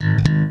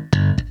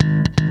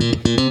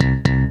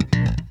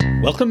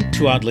Welcome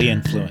to Oddly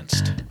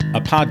Influenced,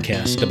 a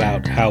podcast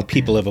about how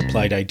people have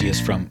applied ideas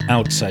from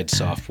outside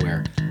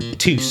software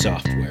to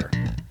software.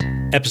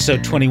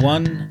 Episode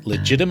 21,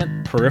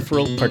 Legitimate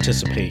Peripheral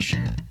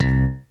Participation.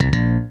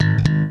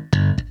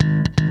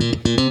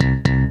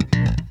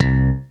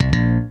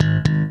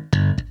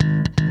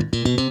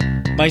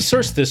 My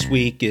source this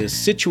week is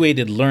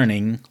Situated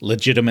Learning,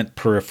 Legitimate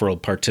Peripheral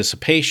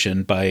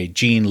Participation by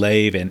Jean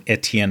Lave and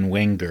Etienne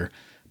Wenger,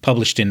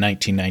 published in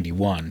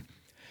 1991.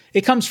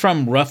 It comes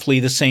from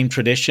roughly the same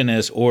tradition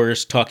as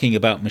Orr's talking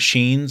about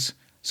machines,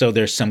 so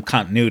there's some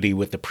continuity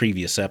with the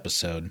previous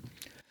episode.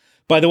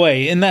 By the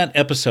way, in that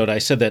episode I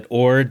said that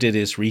Orr did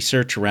his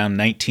research around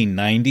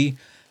 1990.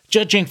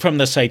 Judging from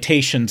the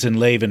citations in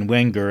Lave and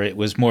Wenger, it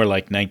was more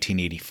like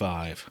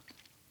 1985.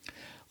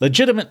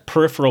 Legitimate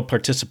peripheral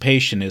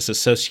participation is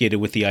associated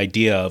with the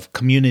idea of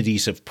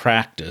communities of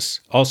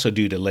practice, also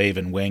due to Lave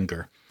and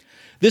Wenger.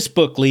 This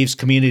book leaves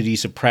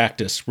communities of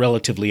practice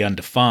relatively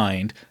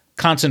undefined,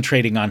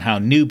 concentrating on how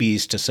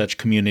newbies to such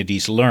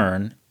communities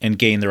learn and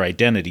gain their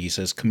identities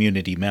as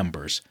community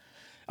members.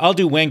 I'll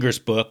do Wenger's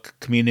book,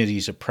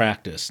 Communities of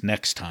Practice,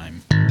 next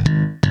time.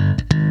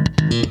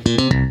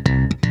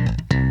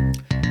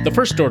 The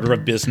first order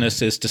of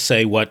business is to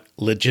say what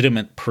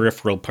legitimate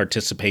peripheral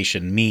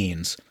participation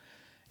means.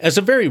 As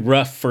a very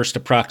rough first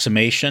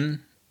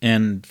approximation,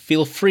 and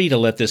feel free to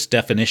let this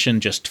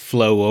definition just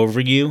flow over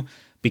you,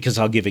 because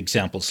I'll give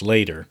examples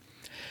later,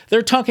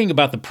 they're talking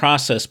about the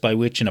process by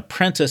which an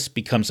apprentice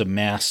becomes a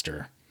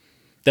master.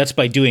 That's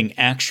by doing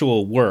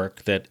actual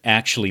work that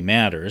actually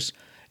matters,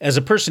 as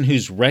a person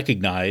who's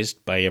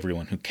recognized, by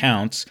everyone who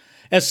counts,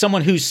 as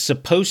someone who's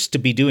supposed to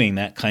be doing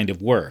that kind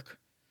of work.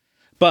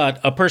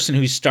 But a person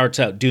who starts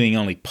out doing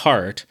only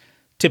part,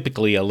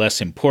 typically a less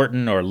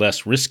important or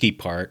less risky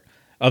part,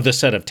 of the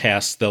set of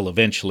tasks they'll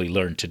eventually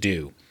learn to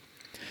do.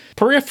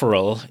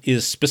 Peripheral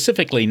is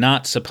specifically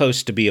not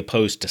supposed to be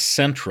opposed to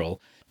central,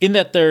 in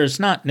that there's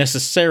not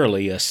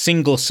necessarily a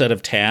single set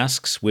of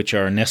tasks which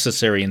are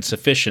necessary and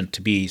sufficient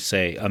to be,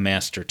 say, a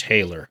master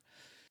tailor.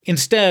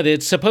 Instead,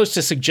 it's supposed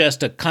to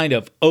suggest a kind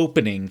of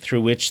opening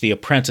through which the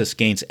apprentice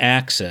gains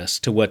access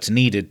to what's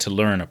needed to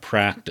learn a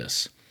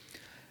practice.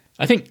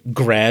 I think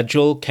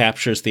gradual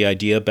captures the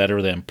idea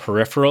better than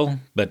peripheral,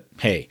 but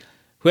hey,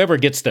 whoever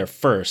gets there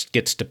first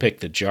gets to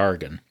pick the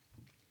jargon.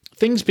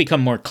 Things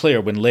become more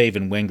clear when Lave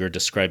and Wenger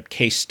describe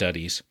case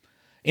studies.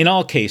 In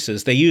all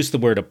cases, they use the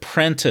word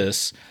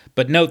apprentice,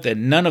 but note that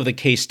none of the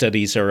case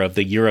studies are of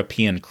the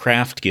European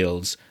craft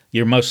guilds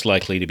you're most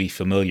likely to be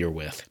familiar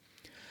with.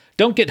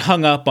 Don't get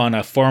hung up on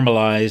a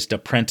formalized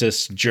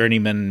apprentice,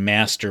 journeyman,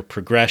 master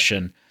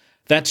progression.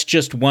 That's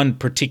just one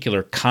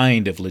particular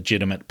kind of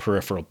legitimate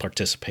peripheral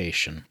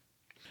participation.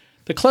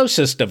 The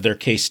closest of their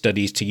case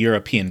studies to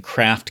European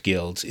craft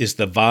guilds is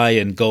the Vai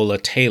and Gola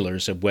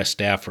tailors of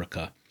West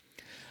Africa.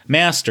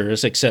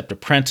 Masters accept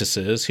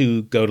apprentices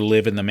who go to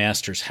live in the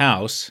master's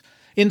house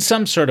in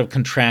some sort of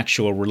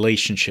contractual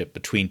relationship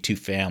between two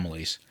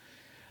families.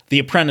 The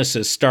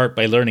apprentices start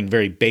by learning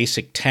very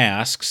basic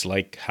tasks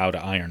like how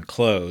to iron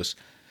clothes.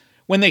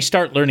 When they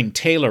start learning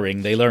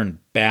tailoring, they learn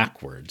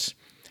backwards.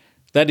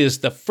 That is,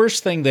 the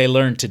first thing they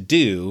learn to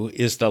do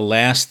is the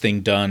last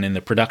thing done in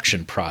the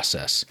production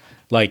process,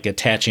 like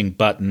attaching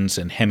buttons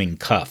and hemming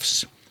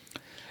cuffs.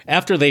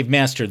 After they've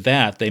mastered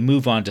that, they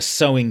move on to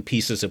sewing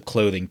pieces of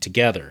clothing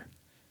together.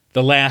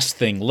 The last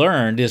thing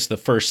learned is the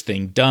first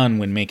thing done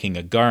when making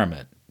a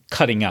garment,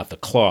 cutting out the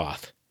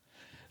cloth.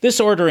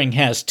 This ordering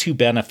has two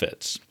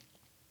benefits.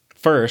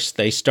 First,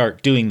 they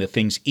start doing the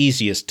things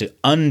easiest to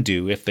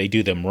undo if they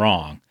do them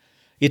wrong.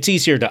 It's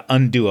easier to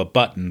undo a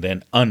button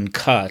than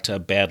uncut a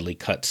badly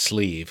cut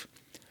sleeve.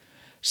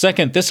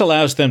 Second, this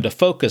allows them to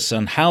focus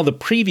on how the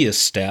previous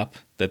step,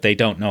 that they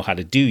don't know how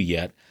to do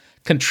yet,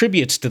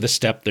 contributes to the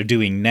step they're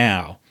doing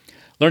now.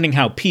 Learning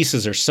how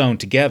pieces are sewn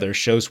together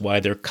shows why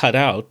they're cut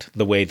out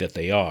the way that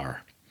they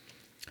are.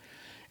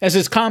 As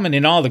is common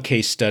in all the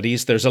case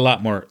studies, there's a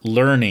lot more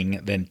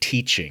learning than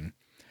teaching.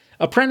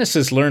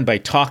 Apprentices learn by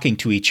talking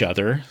to each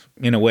other,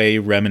 in a way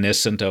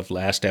reminiscent of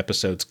last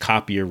episode's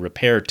copier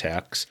repair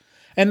techs,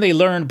 and they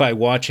learn by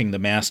watching the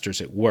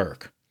masters at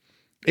work.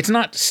 It's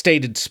not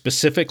stated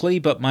specifically,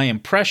 but my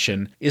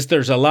impression is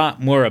there's a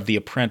lot more of the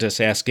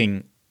apprentice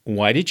asking,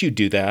 "Why did you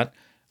do that?"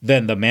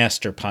 than the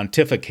master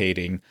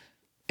pontificating,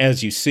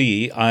 "As you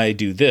see, I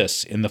do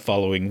this in the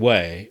following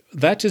way."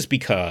 That is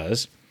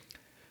because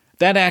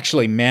that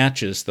actually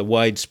matches the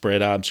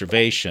widespread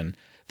observation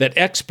that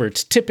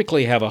experts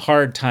typically have a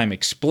hard time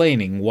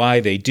explaining why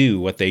they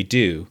do what they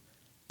do.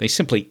 They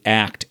simply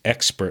act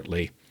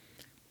expertly.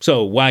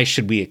 So why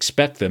should we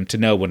expect them to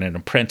know what an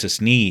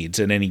apprentice needs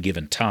at any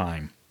given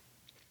time?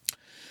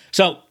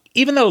 So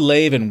even though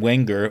Lave and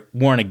Wenger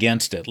warn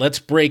against it, let's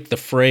break the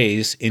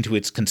phrase into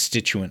its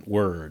constituent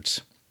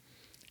words.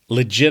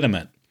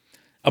 Legitimate.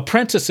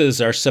 Apprentices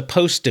are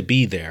supposed to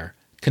be there,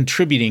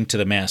 contributing to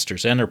the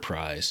master's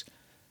enterprise.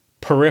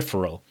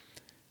 Peripheral.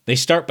 They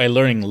start by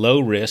learning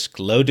low-risk,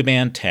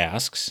 low-demand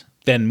tasks,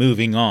 then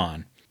moving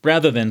on,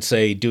 rather than,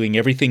 say, doing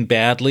everything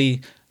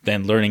badly,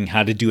 then learning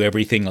how to do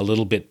everything a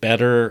little bit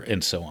better,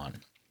 and so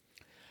on.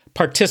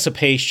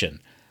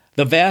 Participation.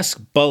 The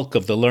vast bulk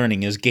of the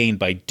learning is gained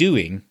by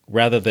doing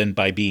rather than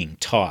by being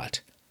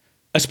taught.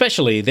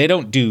 Especially, they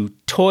don't do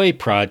toy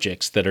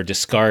projects that are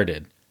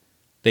discarded.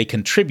 They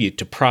contribute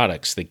to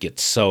products that get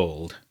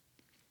sold.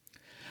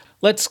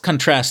 Let's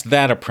contrast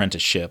that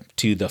apprenticeship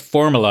to the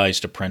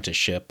formalized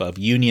apprenticeship of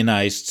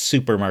unionized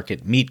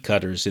supermarket meat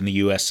cutters in the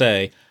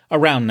USA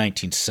around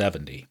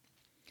 1970.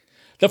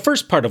 The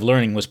first part of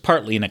learning was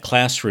partly in a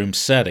classroom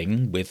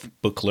setting with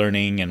book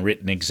learning and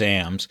written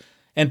exams,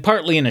 and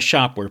partly in a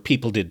shop where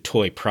people did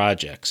toy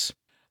projects.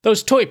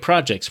 Those toy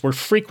projects were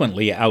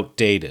frequently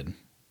outdated.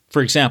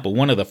 For example,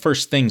 one of the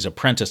first things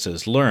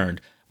apprentices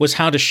learned was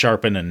how to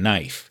sharpen a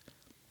knife.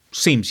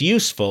 Seems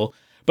useful,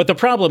 but the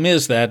problem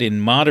is that in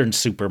modern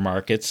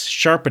supermarkets,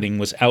 sharpening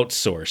was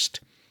outsourced.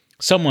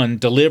 Someone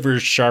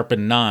delivers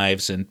sharpened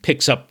knives and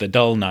picks up the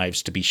dull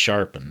knives to be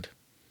sharpened.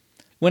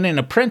 When an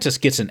apprentice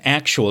gets an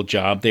actual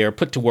job, they are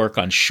put to work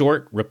on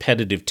short,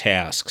 repetitive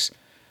tasks.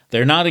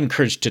 They're not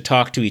encouraged to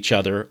talk to each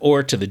other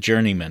or to the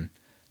journeyman,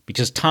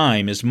 because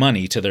time is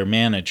money to their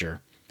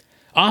manager.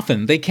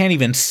 Often, they can't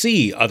even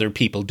see other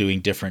people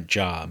doing different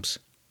jobs.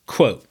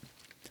 Quote,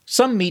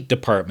 "Some meat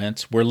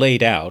departments were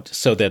laid out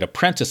so that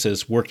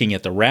apprentices working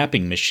at the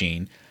wrapping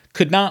machine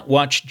could not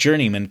watch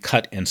journeymen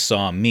cut and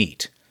saw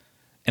meat.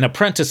 An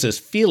apprentice's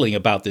feeling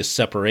about this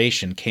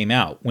separation came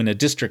out when a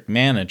district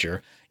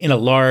manager in a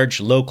large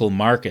local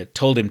market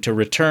told him to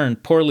return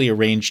poorly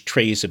arranged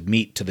trays of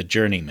meat to the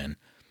journeyman.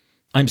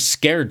 'I'm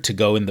scared to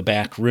go in the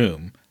back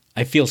room.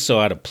 I feel so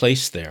out of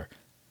place there.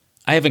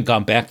 I haven't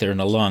gone back there in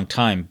a long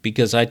time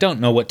because I don't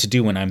know what to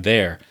do when I'm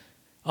there.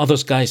 All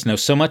those guys know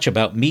so much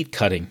about meat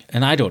cutting,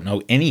 and I don't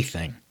know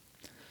anything.'"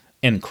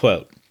 End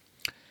quote.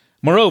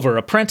 Moreover,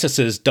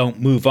 apprentices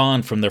don't move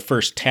on from their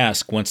first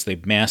task once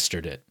they've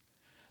mastered it.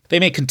 They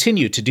may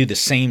continue to do the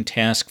same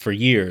task for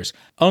years,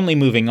 only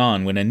moving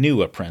on when a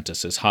new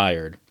apprentice is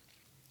hired.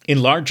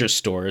 In larger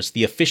stores,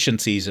 the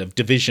efficiencies of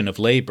division of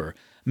labor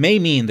may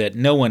mean that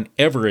no one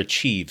ever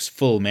achieves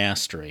full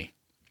mastery.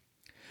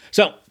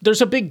 So,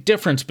 there's a big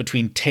difference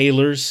between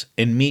tailors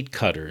and meat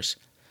cutters.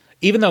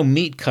 Even though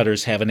meat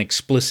cutters have an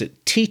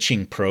explicit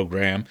teaching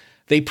program,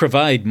 they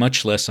provide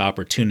much less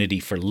opportunity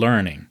for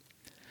learning.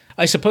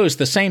 I suppose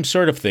the same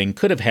sort of thing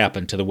could have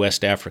happened to the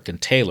West African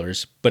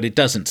tailors, but it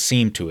doesn't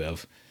seem to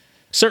have.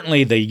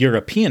 Certainly the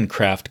European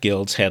craft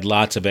guilds had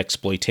lots of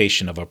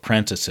exploitation of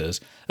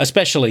apprentices,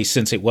 especially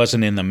since it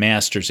wasn't in the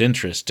master's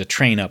interest to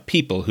train up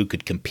people who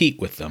could compete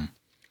with them.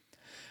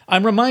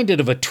 I'm reminded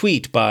of a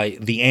tweet by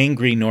the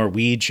Angry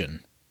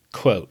Norwegian.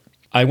 Quote,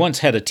 "I once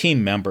had a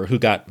team member who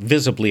got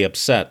visibly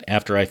upset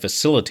after I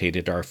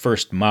facilitated our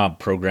first mob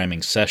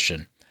programming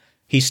session.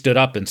 He stood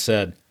up and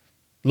said,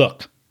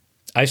 'Look,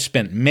 I've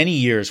spent many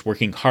years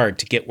working hard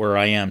to get where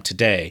I am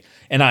today,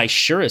 and I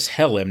sure as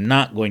hell am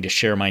not going to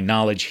share my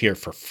knowledge here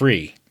for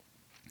free.'"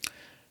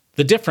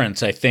 The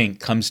difference, I think,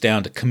 comes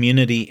down to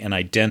community and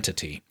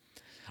identity.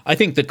 I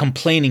think the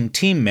complaining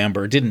team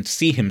member didn't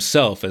see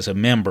himself as a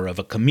member of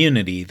a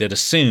community that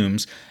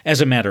assumes, as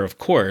a matter of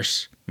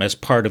course, as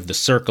part of the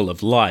circle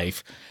of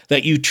life,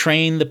 that you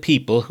train the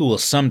people who will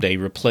someday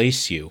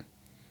replace you.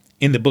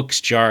 In the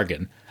book's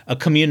jargon, a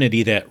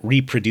community that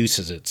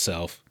reproduces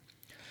itself.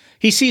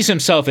 He sees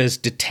himself as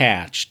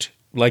detached,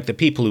 like the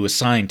people who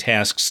assign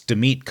tasks to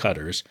meat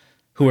cutters,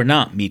 who are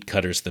not meat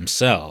cutters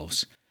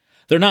themselves.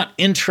 They're not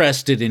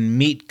interested in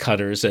meat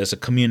cutters as a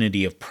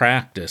community of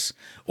practice,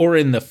 or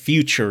in the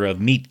future of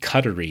meat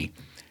cuttery.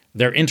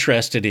 They're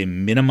interested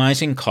in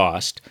minimizing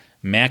cost,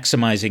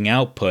 maximizing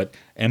output,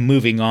 and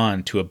moving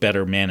on to a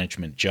better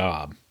management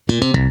job.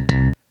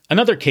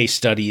 Another case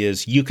study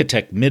is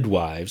Yucatec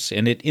Midwives,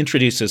 and it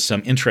introduces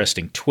some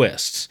interesting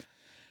twists.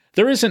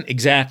 There isn't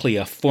exactly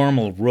a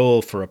formal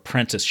role for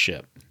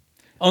apprenticeship.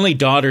 Only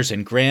daughters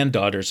and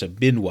granddaughters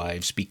of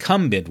midwives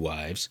become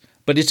midwives,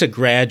 but it's a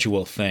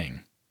gradual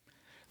thing.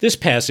 This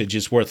passage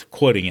is worth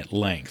quoting at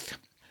length.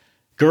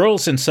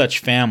 "Girls in such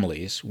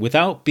families,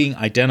 without being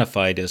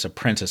identified as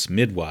apprentice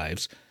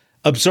midwives,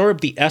 absorb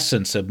the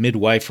essence of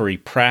midwifery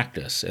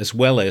practice as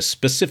well as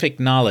specific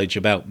knowledge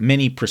about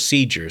many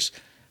procedures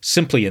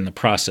simply in the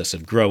process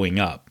of growing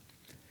up.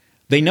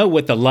 They know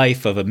what the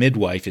life of a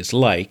midwife is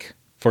like,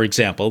 for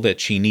example, that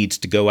she needs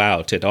to go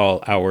out at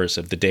all hours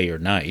of the day or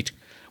night,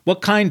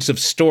 what kinds of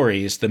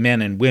stories the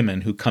men and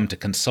women who come to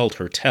consult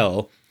her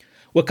tell,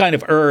 what kind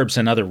of herbs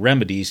and other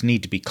remedies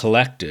need to be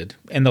collected,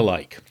 and the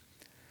like.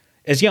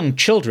 As young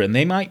children,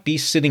 they might be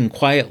sitting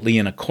quietly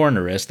in a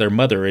corner as their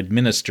mother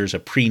administers a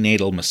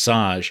prenatal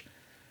massage.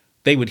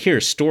 They would hear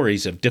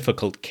stories of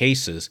difficult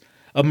cases,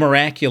 of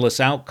miraculous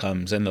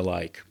outcomes, and the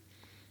like.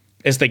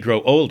 As they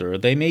grow older,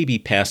 they may be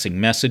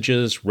passing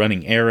messages,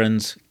 running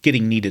errands,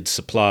 getting needed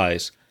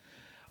supplies.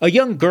 A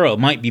young girl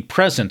might be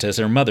present as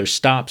her mother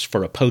stops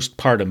for a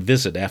postpartum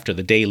visit after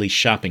the daily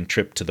shopping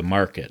trip to the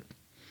market.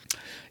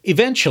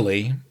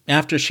 Eventually,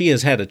 after she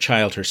has had a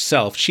child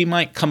herself, she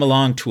might come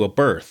along to a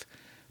birth,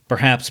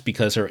 perhaps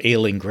because her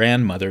ailing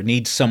grandmother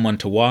needs someone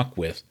to walk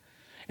with,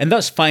 and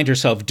thus find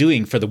herself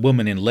doing for the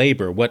woman in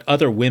labor what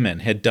other women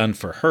had done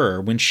for her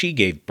when she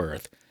gave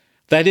birth.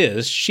 That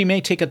is, she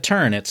may take a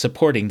turn at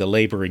supporting the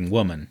laboring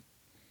woman.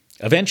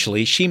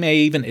 Eventually, she may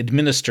even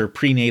administer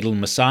prenatal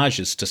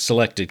massages to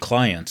selected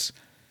clients.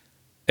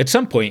 At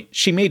some point,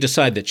 she may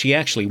decide that she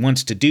actually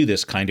wants to do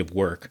this kind of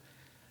work.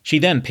 She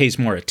then pays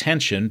more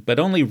attention, but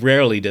only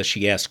rarely does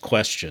she ask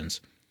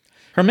questions.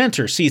 Her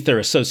mentor sees their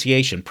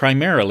association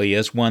primarily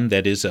as one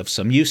that is of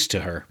some use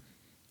to her.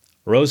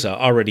 Rosa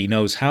already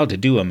knows how to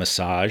do a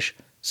massage,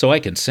 so I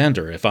can send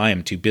her if I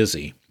am too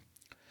busy.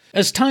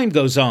 As time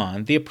goes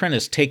on, the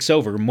apprentice takes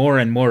over more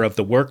and more of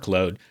the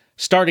workload,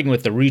 starting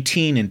with the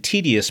routine and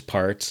tedious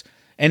parts,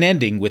 and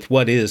ending with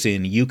what is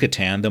in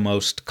Yucatan the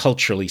most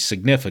culturally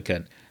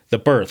significant, the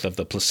birth of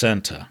the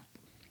placenta.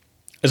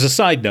 As a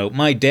side note,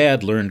 my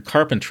dad learned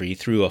carpentry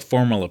through a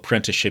formal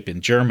apprenticeship in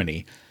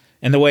Germany,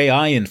 and the way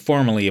I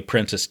informally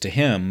apprenticed to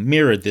him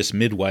mirrored this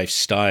midwife's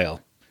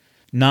style.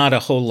 Not a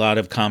whole lot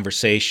of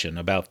conversation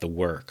about the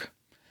work.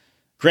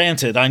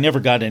 Granted, I never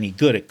got any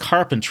good at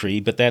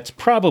carpentry, but that's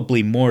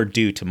probably more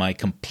due to my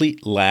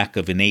complete lack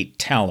of innate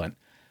talent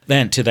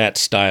than to that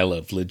style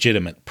of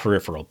legitimate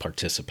peripheral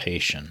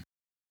participation.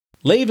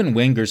 Levin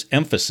Wenger's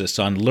emphasis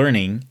on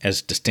learning,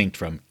 as distinct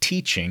from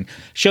teaching,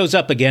 shows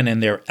up again in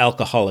their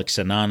Alcoholics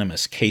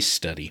Anonymous case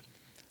study.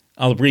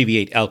 I'll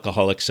abbreviate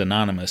Alcoholics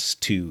Anonymous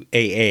to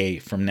AA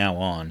from now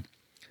on.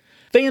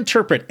 They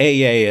interpret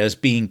AA as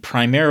being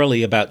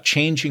primarily about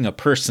changing a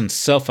person's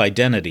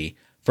self-identity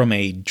from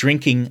a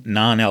drinking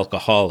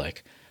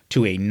non-alcoholic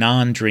to a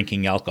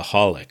non-drinking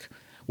alcoholic,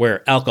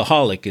 where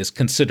alcoholic is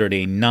considered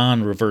a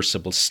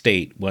non-reversible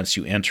state once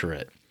you enter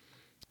it.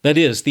 That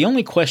is, the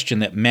only question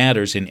that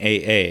matters in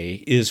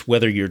AA is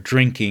whether you're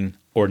drinking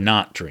or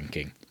not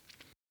drinking.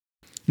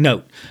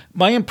 Note,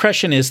 my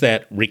impression is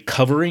that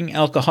recovering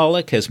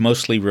alcoholic has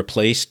mostly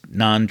replaced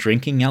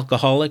non-drinking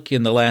alcoholic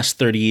in the last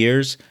 30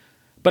 years,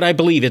 but I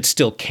believe it's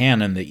still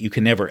canon that you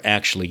can never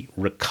actually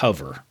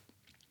recover.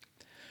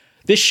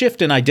 This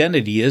shift in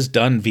identity is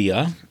done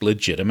via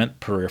legitimate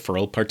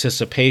peripheral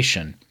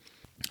participation.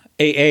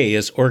 AA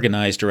is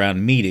organized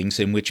around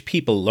meetings in which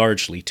people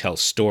largely tell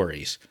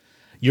stories.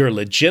 You're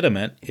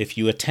legitimate if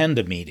you attend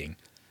a meeting.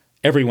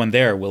 Everyone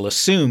there will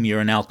assume you're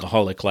an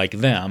alcoholic like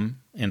them,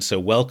 and so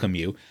welcome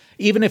you,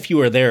 even if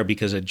you are there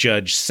because a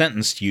judge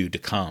sentenced you to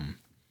come.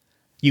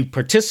 You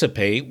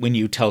participate when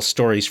you tell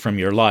stories from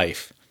your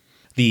life.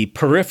 The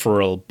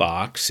peripheral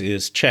box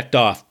is checked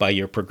off by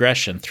your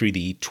progression through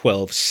the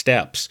 12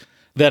 steps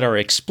that are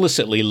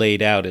explicitly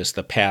laid out as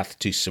the path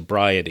to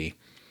sobriety.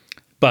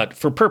 But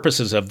for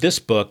purposes of this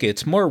book,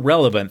 it's more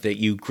relevant that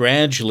you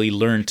gradually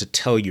learn to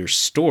tell your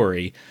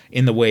story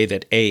in the way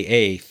that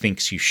AA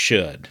thinks you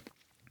should.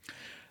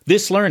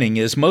 This learning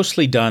is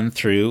mostly done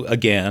through,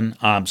 again,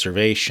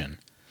 observation.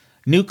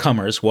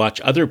 Newcomers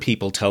watch other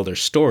people tell their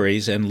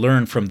stories and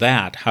learn from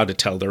that how to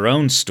tell their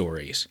own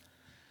stories.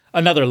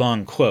 Another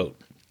long quote.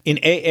 In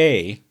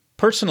AA,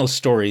 personal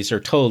stories are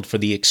told for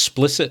the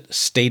explicit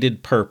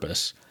stated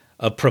purpose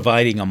of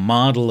providing a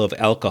model of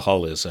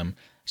alcoholism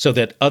so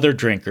that other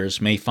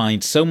drinkers may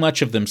find so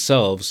much of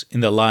themselves in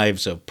the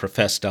lives of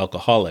professed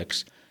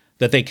alcoholics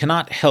that they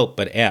cannot help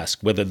but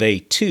ask whether they,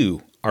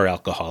 too, are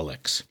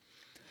alcoholics.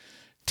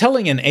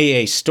 Telling an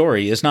AA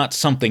story is not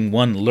something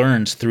one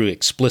learns through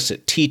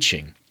explicit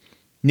teaching.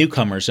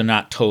 Newcomers are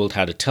not told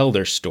how to tell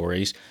their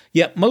stories,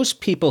 yet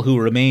most people who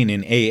remain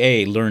in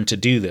AA learn to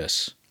do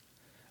this.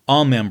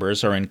 All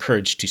members are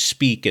encouraged to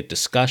speak at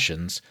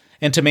discussions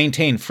and to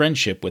maintain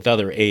friendship with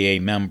other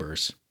AA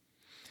members.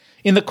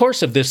 In the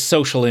course of this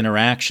social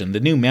interaction, the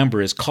new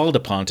member is called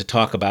upon to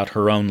talk about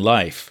her own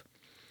life.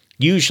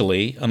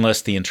 Usually,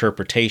 unless the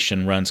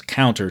interpretation runs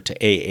counter to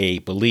AA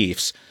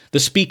beliefs, the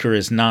speaker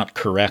is not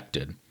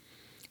corrected.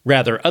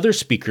 Rather, other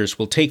speakers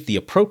will take the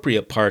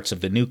appropriate parts of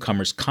the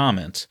newcomer's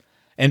comments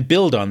and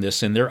build on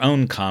this in their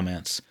own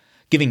comments,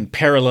 giving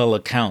parallel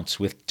accounts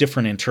with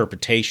different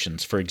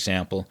interpretations, for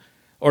example,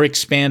 or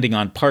expanding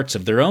on parts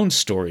of their own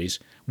stories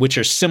which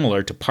are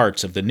similar to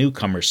parts of the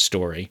newcomer's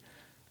story,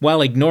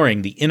 while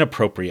ignoring the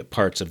inappropriate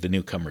parts of the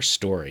newcomer's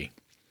story.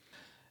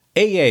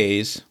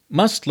 AAs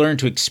must learn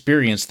to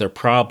experience their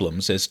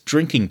problems as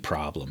drinking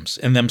problems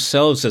and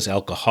themselves as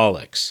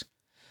alcoholics.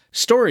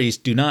 Stories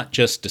do not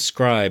just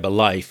describe a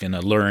life in a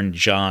learned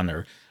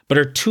genre, but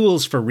are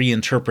tools for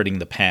reinterpreting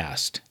the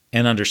past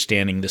and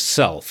understanding the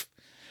self.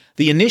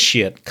 The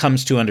initiate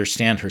comes to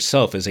understand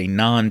herself as a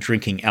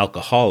non-drinking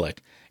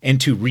alcoholic and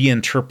to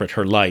reinterpret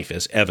her life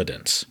as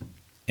evidence."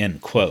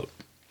 End quote.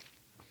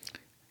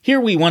 Here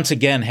we once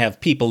again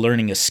have people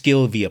learning a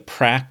skill via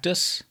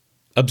practice,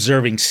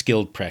 observing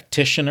skilled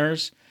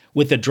practitioners,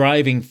 with the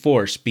driving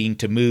force being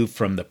to move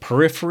from the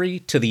periphery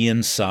to the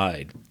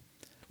inside.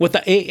 What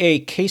the AA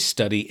case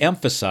study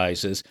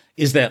emphasizes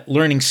is that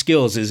learning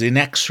skills is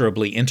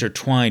inexorably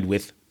intertwined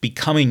with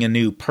becoming a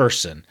new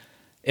person,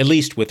 at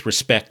least with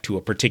respect to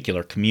a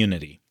particular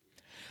community.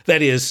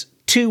 That is,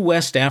 two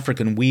West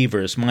African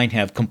weavers might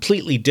have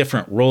completely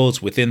different roles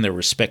within their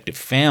respective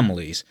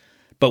families,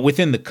 but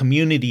within the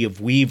community of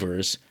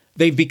weavers,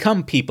 They've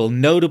become people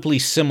notably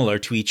similar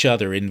to each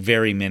other in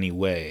very many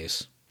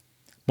ways.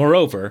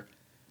 Moreover,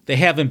 they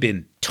haven't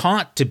been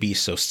taught to be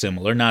so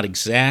similar, not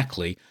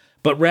exactly,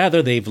 but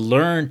rather they've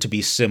learned to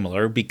be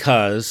similar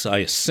because, I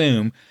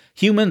assume,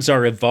 humans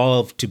are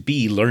evolved to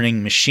be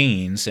learning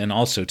machines and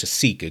also to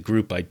seek a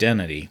group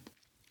identity.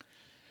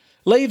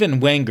 Lev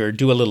and Wenger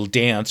do a little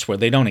dance where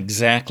they don't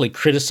exactly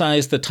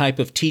criticize the type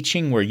of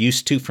teaching we're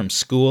used to from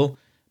school,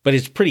 but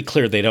it's pretty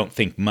clear they don't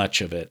think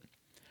much of it.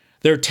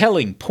 Their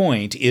telling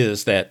point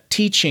is that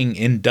teaching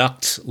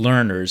inducts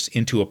learners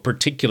into a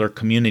particular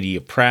community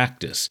of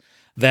practice,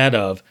 that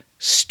of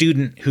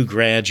student who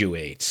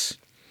graduates.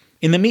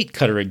 In the meat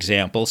cutter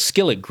example,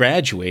 skill at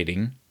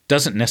graduating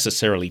doesn't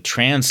necessarily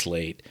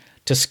translate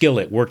to skill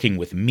at working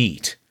with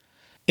meat.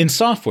 In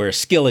software,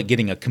 skill at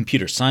getting a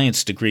computer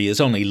science degree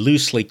is only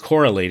loosely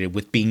correlated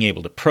with being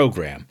able to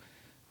program,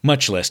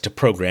 much less to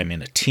program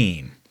in a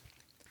team.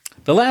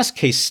 The last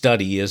case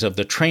study is of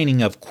the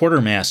training of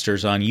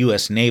quartermasters on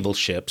U.S. naval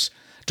ships,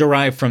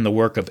 derived from the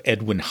work of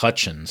Edwin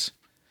Hutchins.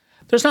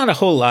 There's not a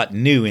whole lot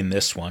new in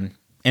this one,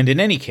 and in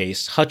any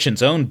case,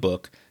 Hutchins' own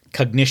book,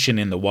 Cognition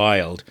in the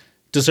Wild,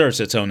 deserves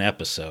its own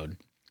episode.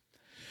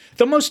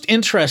 The most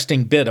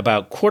interesting bit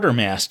about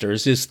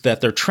quartermasters is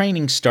that their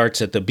training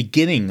starts at the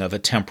beginning of a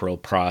temporal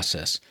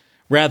process,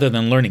 rather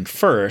than learning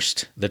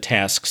first, the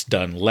tasks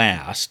done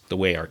last, the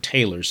way our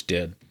tailors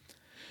did.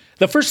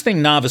 The first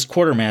thing novice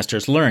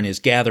quartermasters learn is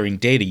gathering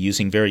data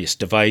using various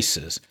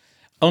devices.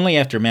 Only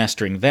after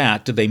mastering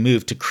that do they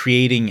move to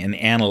creating and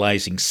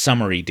analyzing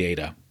summary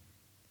data.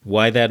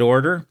 Why that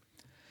order?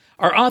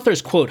 Our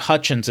authors quote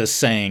Hutchins as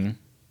saying,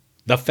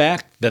 "The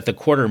fact that the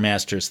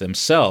quartermasters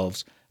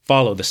themselves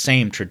follow the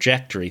same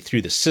trajectory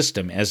through the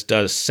system as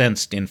does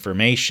sensed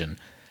information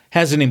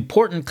has an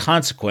important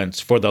consequence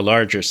for the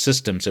larger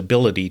system's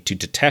ability to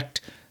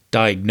detect,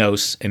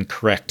 diagnose, and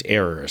correct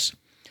errors."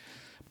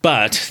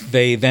 But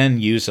they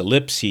then use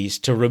ellipses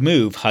to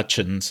remove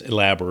Hutchins'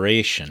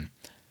 elaboration.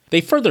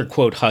 They further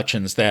quote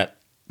Hutchins that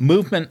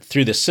movement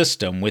through the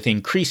system with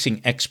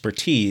increasing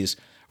expertise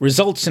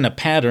results in a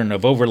pattern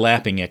of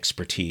overlapping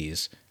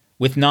expertise,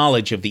 with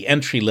knowledge of the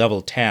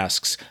entry-level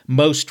tasks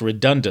most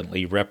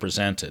redundantly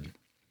represented.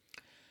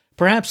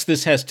 Perhaps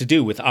this has to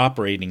do with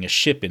operating a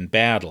ship in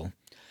battle.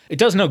 It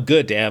does no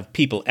good to have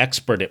people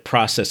expert at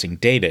processing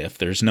data if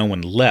there's no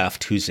one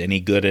left who's any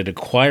good at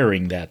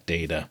acquiring that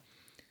data.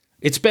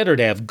 It's better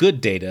to have good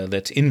data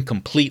that's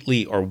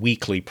incompletely or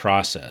weakly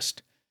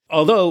processed.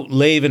 Although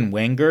Lev and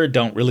Wenger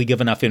don't really give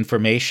enough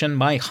information,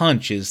 my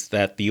hunch is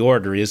that the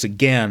order is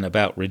again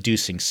about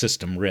reducing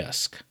system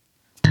risk.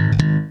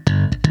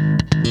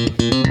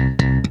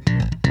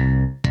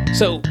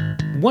 So,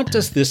 what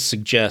does this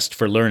suggest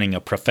for learning a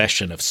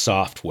profession of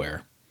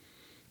software?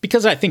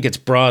 Because I think it's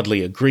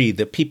broadly agreed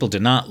that people do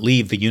not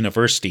leave the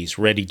universities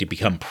ready to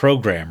become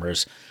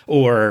programmers,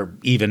 or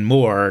even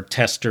more,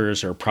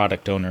 testers or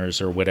product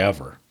owners or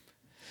whatever.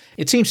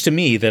 It seems to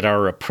me that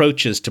our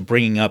approaches to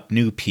bringing up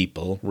new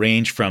people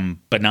range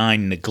from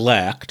benign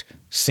neglect,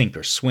 sink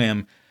or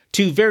swim,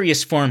 to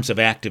various forms of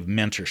active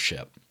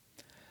mentorship.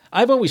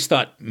 I've always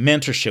thought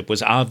mentorship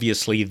was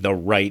obviously the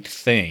right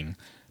thing,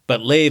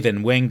 but Lev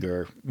and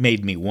Wenger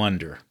made me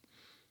wonder.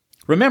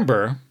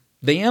 Remember,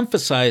 they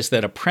emphasize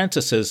that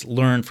apprentices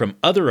learn from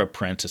other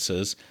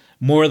apprentices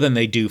more than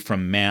they do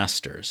from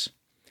masters.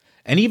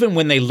 And even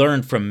when they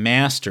learn from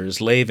masters,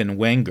 Lev and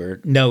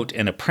Wenger note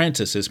an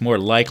apprentice is more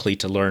likely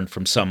to learn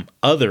from some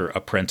other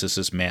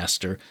apprentice's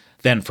master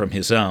than from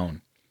his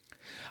own.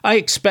 I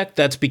expect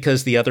that's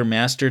because the other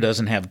master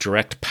doesn't have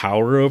direct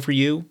power over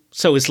you,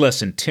 so is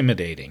less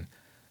intimidating.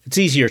 It's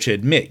easier to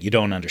admit you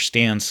don't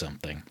understand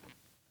something.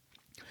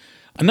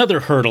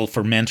 Another hurdle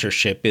for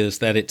mentorship is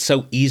that it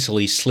so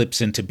easily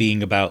slips into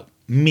being about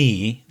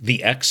me,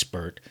 the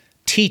expert,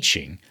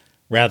 teaching,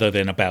 rather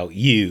than about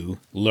you,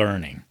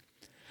 learning.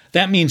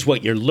 That means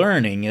what you're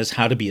learning is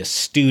how to be a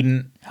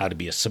student, how to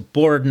be a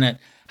subordinate,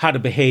 how to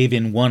behave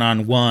in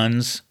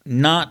one-on-ones,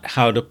 not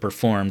how to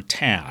perform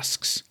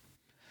tasks.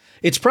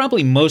 It's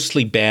probably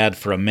mostly bad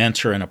for a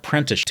mentor and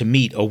apprentice to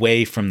meet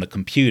away from the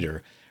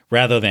computer,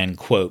 rather than,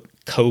 quote,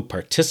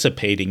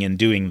 co-participating in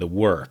doing the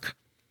work.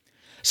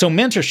 So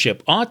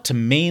mentorship ought to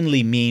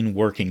mainly mean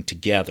working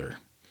together.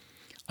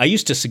 I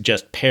used to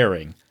suggest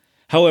pairing.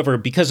 However,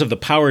 because of the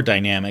power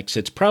dynamics,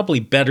 it's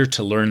probably better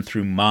to learn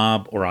through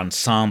mob or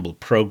ensemble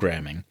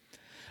programming.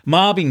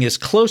 Mobbing is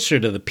closer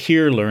to the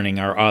peer learning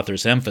our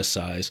authors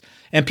emphasize,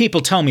 and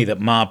people tell me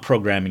that mob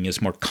programming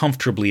is more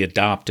comfortably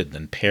adopted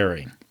than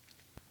pairing.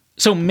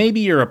 So maybe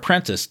your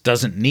apprentice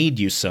doesn't need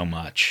you so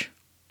much.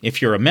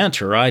 If you're a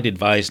mentor, I'd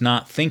advise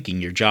not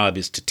thinking your job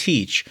is to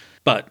teach,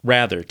 but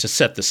rather to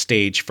set the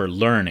stage for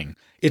learning.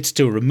 It's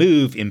to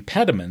remove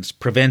impediments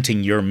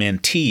preventing your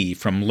mentee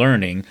from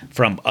learning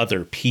from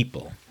other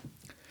people.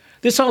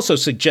 This also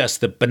suggests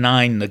that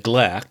benign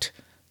neglect,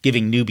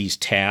 giving newbies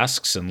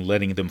tasks and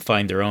letting them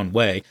find their own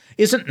way,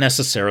 isn't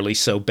necessarily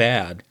so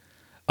bad.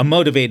 A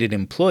motivated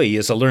employee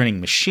is a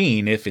learning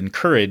machine if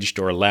encouraged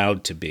or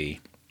allowed to be.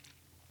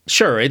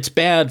 Sure, it's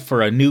bad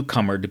for a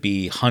newcomer to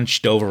be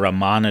hunched over a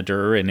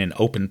monitor in an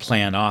open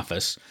plan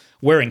office,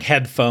 wearing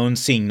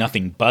headphones, seeing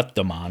nothing but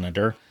the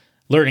monitor,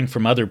 learning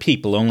from other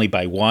people only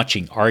by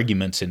watching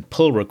arguments and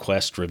pull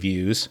request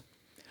reviews.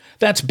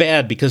 That's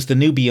bad because the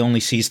newbie only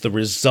sees the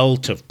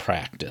result of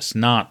practice,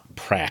 not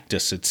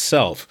practice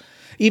itself.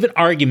 Even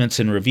arguments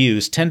and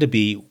reviews tend to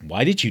be,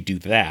 why did you do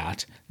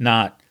that?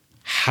 Not,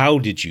 how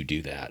did you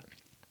do that?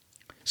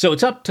 So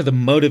it's up to the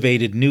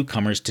motivated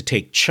newcomers to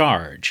take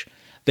charge.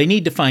 They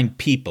need to find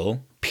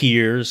people,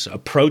 peers,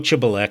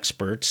 approachable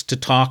experts to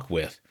talk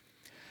with.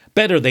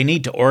 Better, they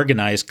need to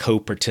organize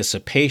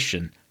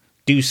co-participation,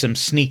 do some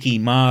sneaky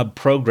mob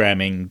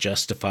programming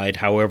justified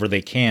however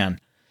they can.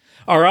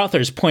 Our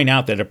authors point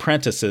out that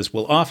apprentices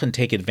will often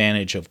take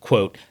advantage of,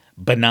 quote,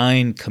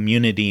 benign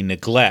community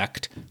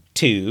neglect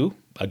to,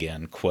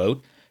 again,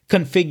 quote,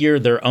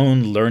 configure their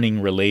own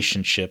learning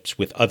relationships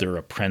with other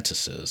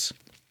apprentices.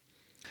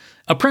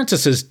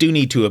 Apprentices do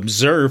need to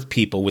observe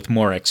people with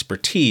more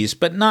expertise,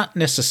 but not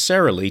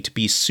necessarily to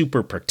be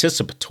super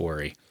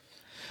participatory.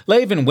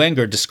 Lave and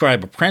Wenger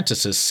describe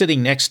apprentices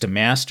sitting next to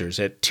masters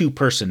at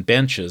two-person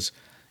benches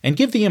and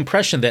give the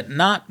impression that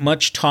not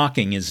much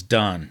talking is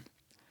done.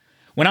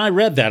 When I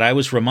read that, I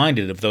was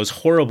reminded of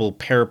those horrible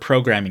pair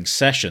programming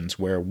sessions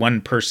where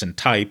one person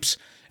types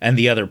and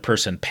the other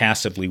person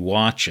passively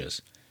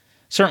watches.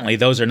 Certainly,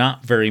 those are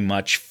not very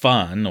much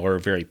fun or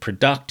very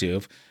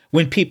productive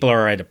when people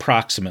are at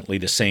approximately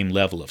the same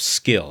level of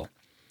skill.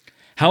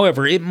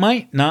 However, it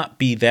might not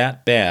be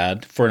that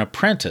bad for an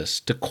apprentice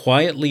to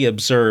quietly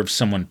observe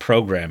someone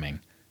programming,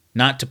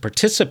 not to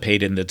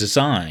participate in the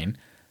design,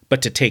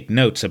 but to take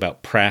notes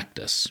about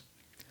practice.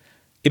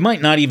 It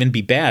might not even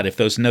be bad if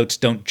those notes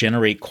don't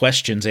generate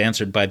questions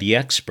answered by the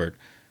expert,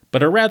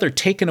 but are rather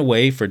taken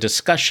away for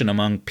discussion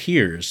among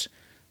peers,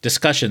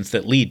 discussions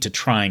that lead to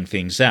trying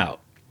things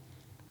out.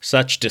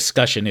 Such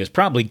discussion is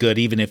probably good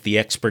even if the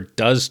expert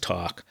does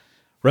talk.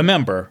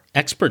 Remember,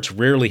 experts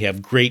rarely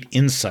have great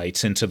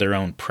insights into their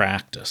own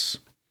practice.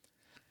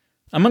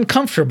 I'm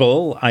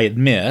uncomfortable, I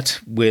admit,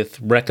 with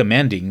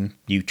recommending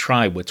you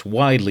try what's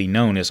widely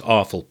known as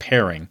awful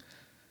pairing.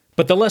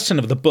 But the lesson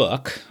of the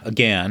book,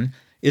 again,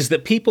 is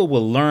that people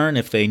will learn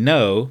if they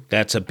know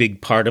that's a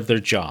big part of their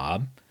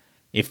job,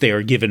 if they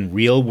are given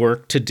real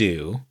work to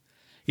do,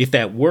 if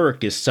that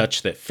work is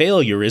such that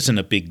failure isn't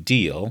a big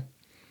deal,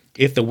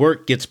 if the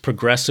work gets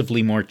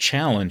progressively more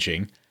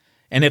challenging,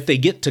 and if they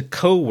get to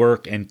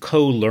co-work and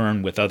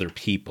co-learn with other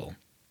people.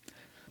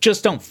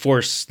 Just don't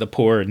force the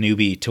poor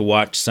newbie to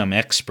watch some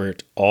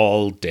expert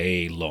all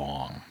day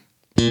long.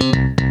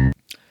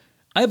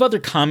 I have other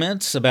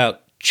comments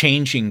about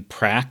changing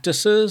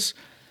practices,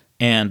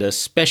 and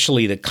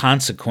especially the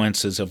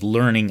consequences of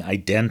learning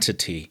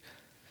identity,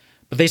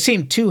 but they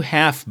seem too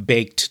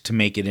half-baked to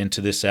make it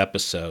into this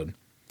episode.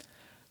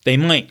 They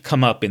might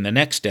come up in the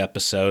next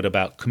episode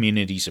about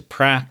communities of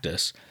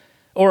practice,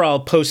 or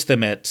I'll post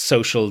them at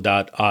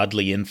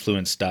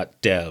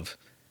social.oddlyinfluenced.dev.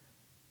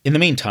 In the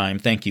meantime,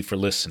 thank you for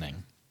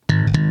listening.